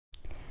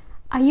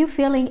Are you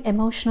feeling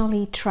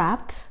emotionally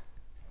trapped?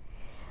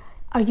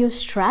 Are you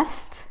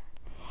stressed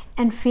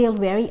and feel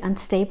very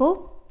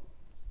unstable?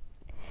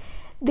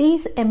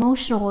 These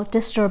emotional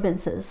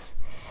disturbances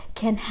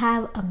can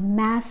have a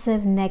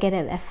massive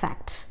negative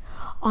effect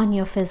on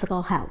your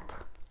physical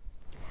health.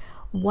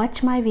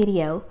 Watch my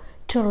video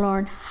to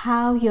learn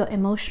how your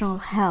emotional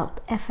health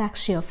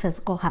affects your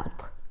physical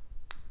health.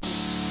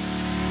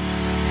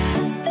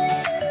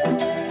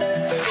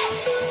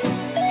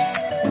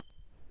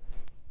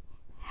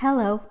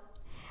 Hello,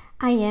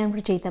 I am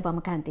Rajitha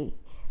Bommakanti,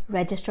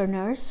 registered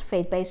nurse,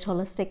 faith-based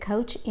holistic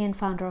coach, and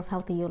founder of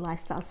Healthy You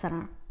Lifestyle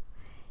Center.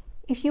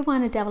 If you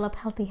want to develop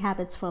healthy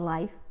habits for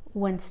life,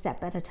 one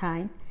step at a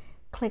time,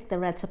 click the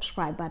red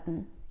subscribe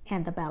button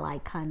and the bell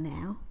icon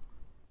now.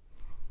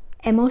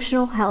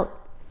 Emotional health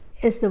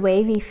is the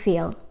way we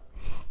feel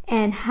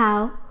and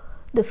how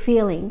the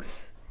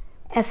feelings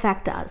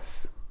affect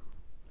us.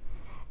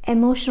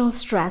 Emotional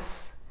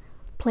stress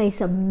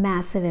plays a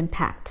massive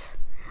impact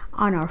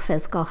on our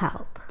physical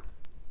health.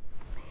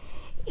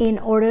 In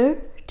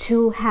order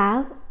to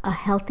have a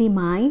healthy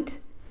mind,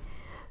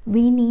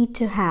 we need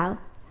to have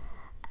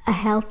a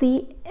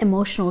healthy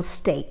emotional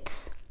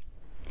state.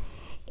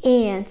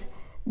 And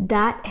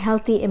that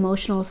healthy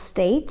emotional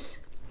state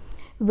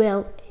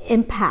will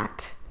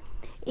impact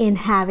in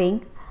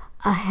having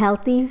a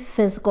healthy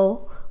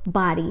physical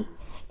body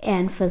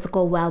and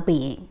physical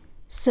well-being.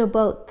 So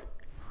both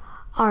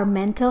our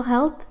mental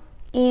health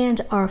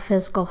and our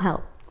physical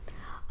health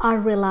are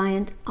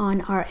reliant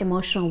on our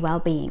emotional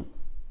well-being.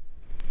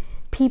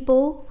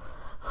 People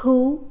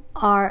who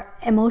are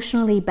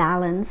emotionally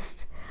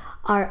balanced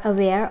are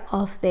aware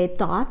of their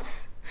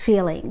thoughts,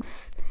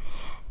 feelings,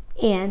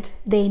 and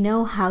they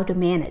know how to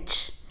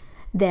manage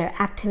their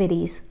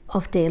activities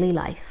of daily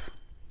life.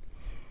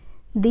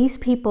 These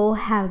people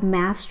have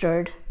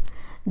mastered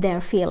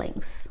their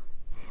feelings.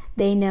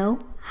 They know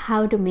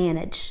how to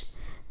manage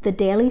the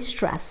daily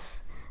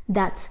stress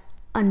that's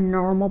a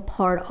normal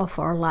part of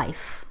our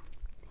life.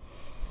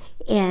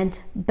 And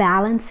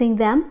balancing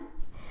them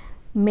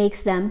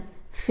makes them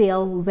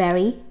feel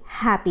very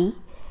happy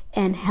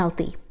and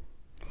healthy.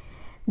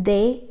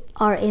 They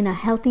are in a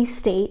healthy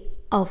state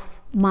of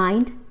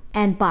mind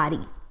and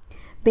body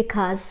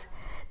because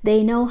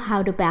they know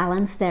how to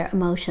balance their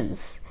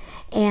emotions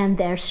and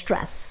their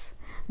stress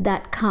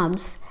that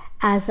comes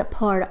as a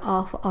part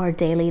of our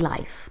daily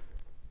life.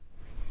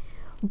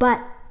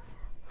 But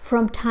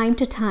from time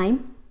to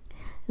time,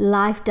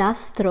 life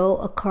does throw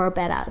a curve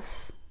at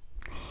us,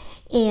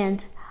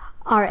 and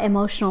our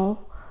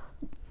emotional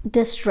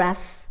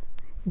distress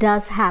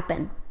does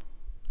happen.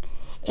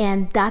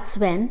 And that's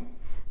when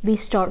we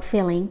start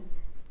feeling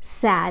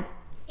sad,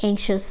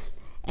 anxious,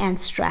 and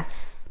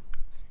stressed.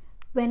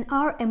 When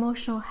our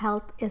emotional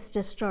health is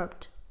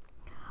disturbed,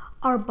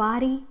 our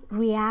body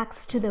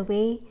reacts to the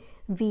way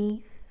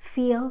we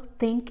feel,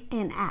 think,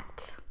 and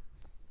act.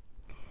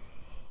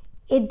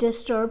 It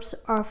disturbs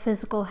our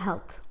physical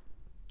health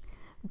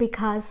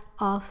because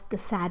of the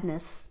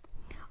sadness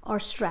or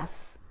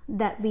stress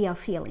that we are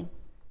feeling.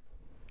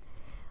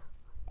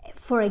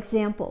 For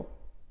example,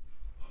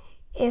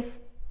 if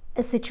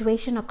a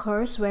situation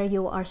occurs where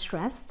you are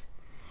stressed,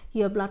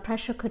 your blood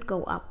pressure could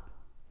go up,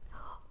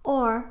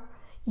 or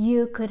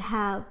you could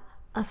have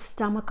a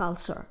stomach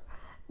ulcer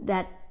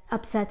that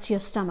upsets your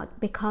stomach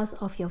because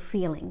of your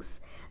feelings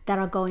that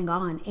are going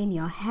on in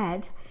your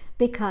head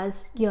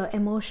because you're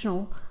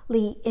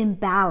emotionally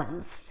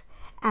imbalanced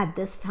at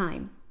this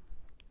time.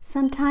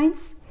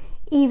 Sometimes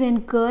even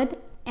good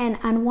and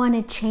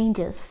unwanted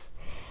changes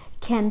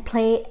can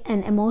play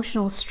an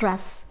emotional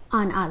stress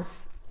on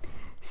us,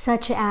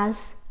 such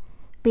as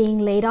being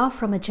laid off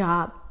from a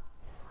job,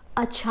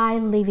 a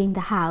child leaving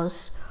the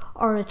house,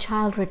 or a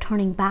child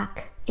returning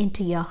back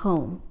into your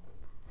home.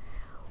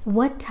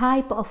 What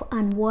type of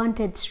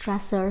unwanted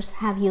stressors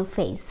have you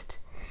faced?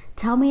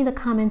 Tell me in the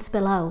comments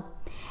below,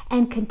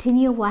 and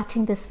continue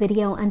watching this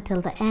video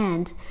until the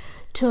end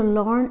to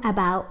learn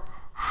about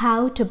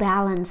how to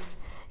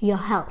balance your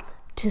health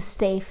to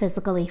stay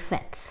physically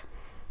fit.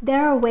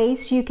 There are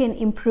ways you can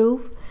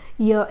improve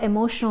your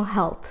emotional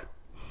health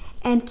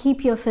and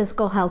keep your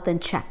physical health in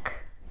check.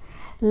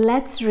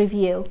 Let's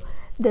review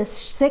the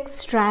 6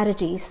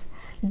 strategies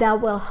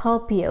that will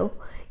help you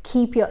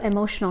keep your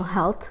emotional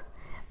health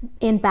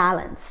in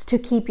balance to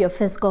keep your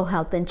physical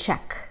health in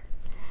check.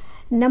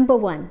 Number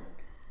 1,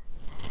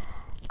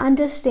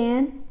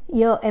 understand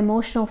your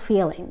emotional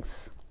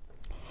feelings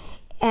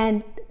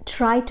and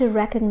try to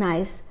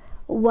recognize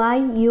why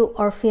you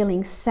are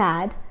feeling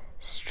sad,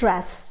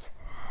 stressed.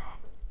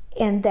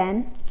 And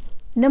then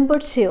number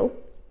 2,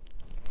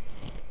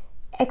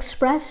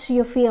 express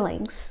your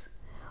feelings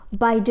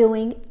by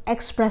doing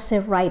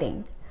expressive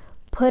writing.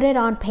 Put it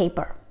on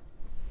paper.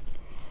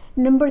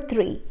 Number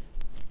 3,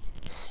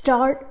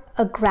 start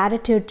a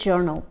gratitude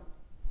journal.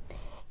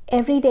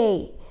 Every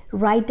day,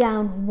 write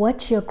down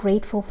what you're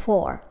grateful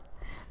for.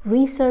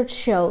 Research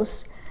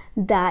shows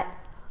that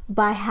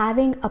by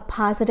having a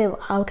positive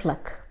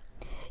outlook,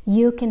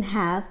 you can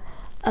have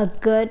a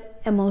good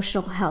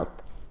emotional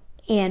health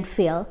and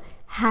feel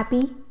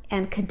happy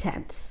and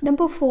content.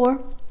 Number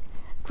 4,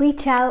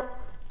 reach out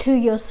to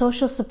your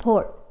social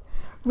support.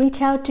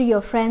 Reach out to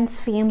your friends,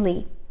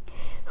 family,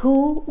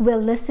 who will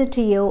listen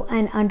to you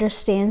and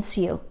understands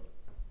you.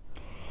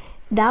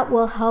 That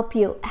will help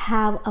you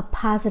have a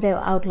positive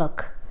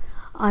outlook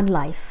on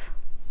life.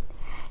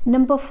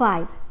 Number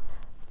 5,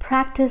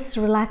 practice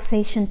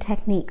relaxation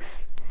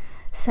techniques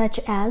such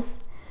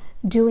as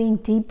doing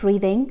deep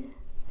breathing,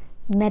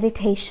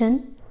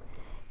 meditation,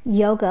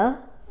 yoga,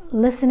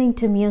 listening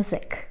to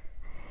music.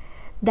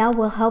 That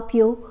will help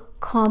you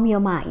calm your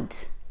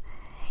mind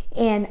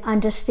and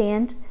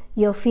understand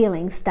your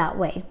feelings that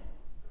way.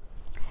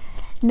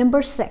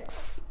 Number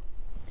 6,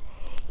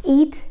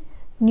 eat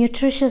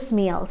nutritious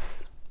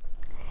meals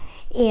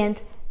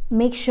and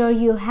make sure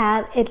you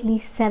have at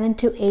least 7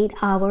 to 8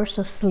 hours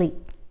of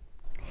sleep.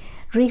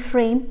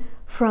 Refrain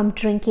from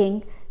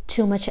drinking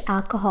too much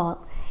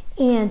alcohol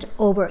and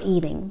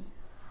overeating.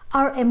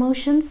 Our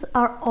emotions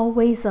are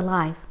always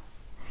alive.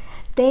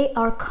 They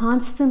are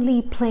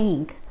constantly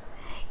playing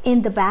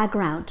in the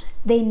background.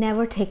 They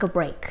never take a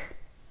break.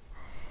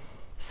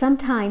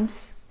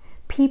 Sometimes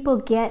people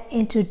get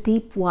into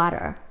deep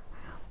water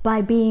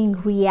by being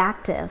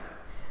reactive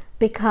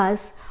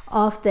because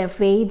of the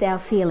way they're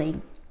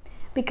feeling,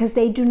 because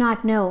they do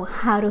not know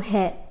how to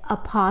hit a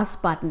pause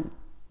button.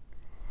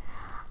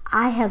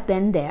 I have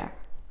been there.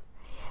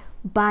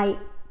 By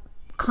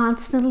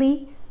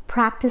constantly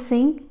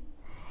practicing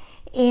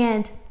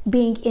and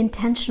being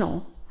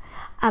intentional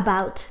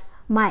about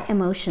my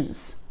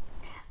emotions,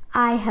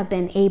 I have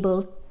been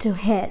able to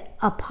hit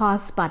a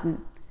pause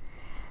button.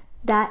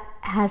 That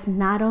has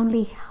not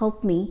only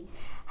helped me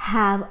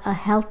have a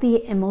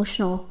healthy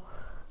emotional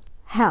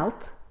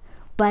health,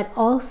 but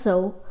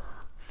also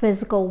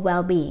physical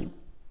well-being.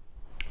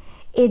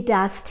 It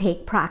does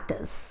take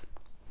practice.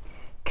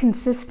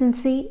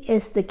 Consistency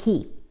is the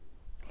key.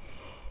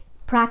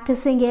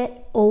 Practicing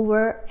it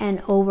over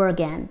and over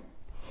again.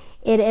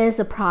 It is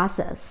a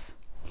process.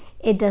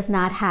 It does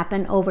not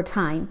happen over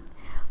time,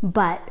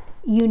 but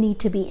you need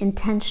to be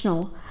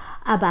intentional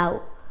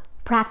about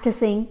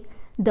practicing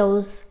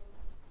those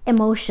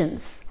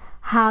emotions,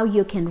 how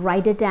you can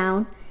write it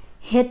down,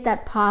 hit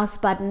that pause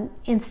button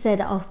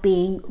instead of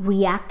being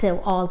reactive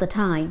all the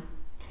time.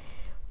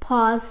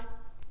 Pause,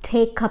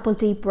 take a couple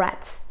deep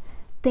breaths,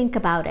 think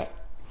about it,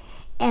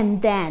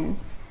 and then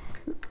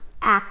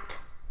act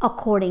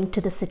according to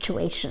the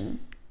situation.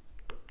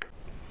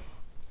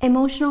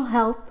 Emotional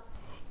health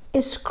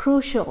is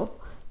crucial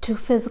to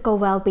physical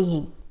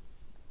well-being.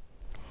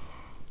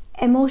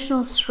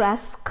 Emotional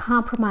stress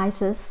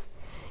compromises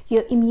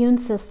your immune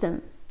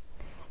system,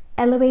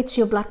 elevates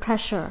your blood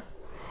pressure,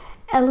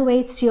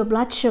 elevates your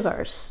blood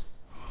sugars,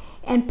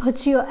 and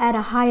puts you at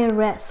a higher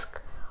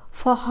risk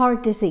for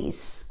heart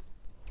disease.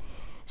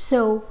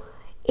 So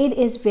it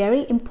is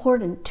very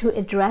important to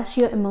address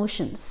your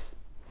emotions,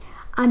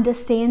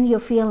 understand your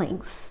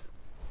feelings,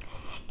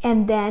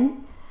 and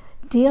then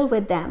deal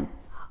with them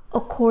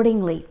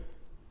accordingly.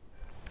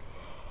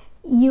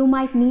 You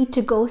might need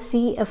to go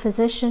see a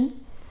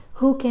physician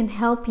who can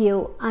help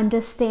you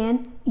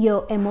understand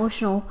your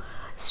emotional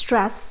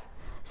stress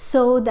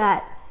so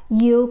that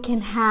you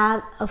can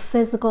have a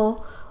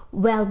physical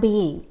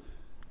well-being.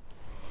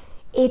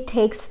 It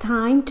takes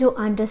time to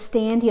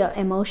understand your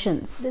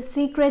emotions. The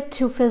secret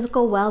to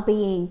physical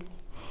well-being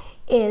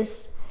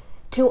is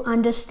to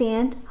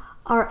understand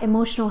our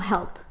emotional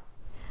health,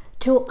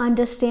 to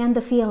understand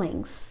the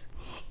feelings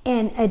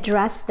and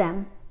address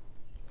them.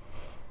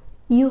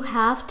 You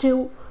have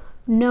to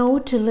know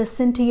to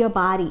listen to your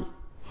body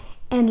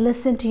and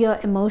listen to your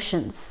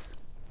emotions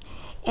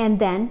and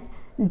then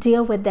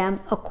deal with them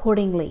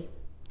accordingly.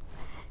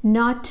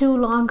 Not too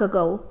long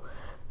ago,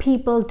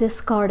 people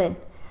discarded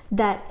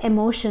that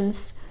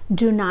emotions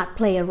do not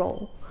play a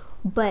role,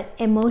 but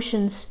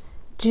emotions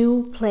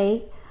do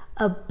play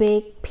a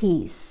big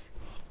piece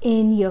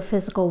in your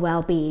physical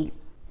well-being.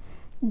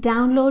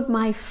 Download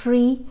my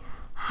free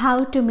How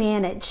to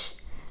Manage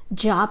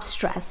Job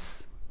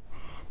Stress.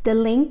 The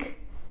link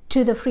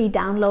to the free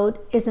download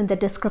is in the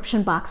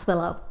description box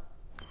below.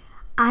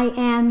 I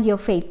am your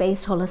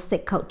faith-based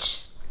holistic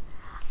coach.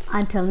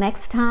 Until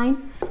next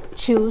time,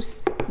 choose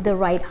the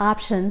right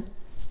option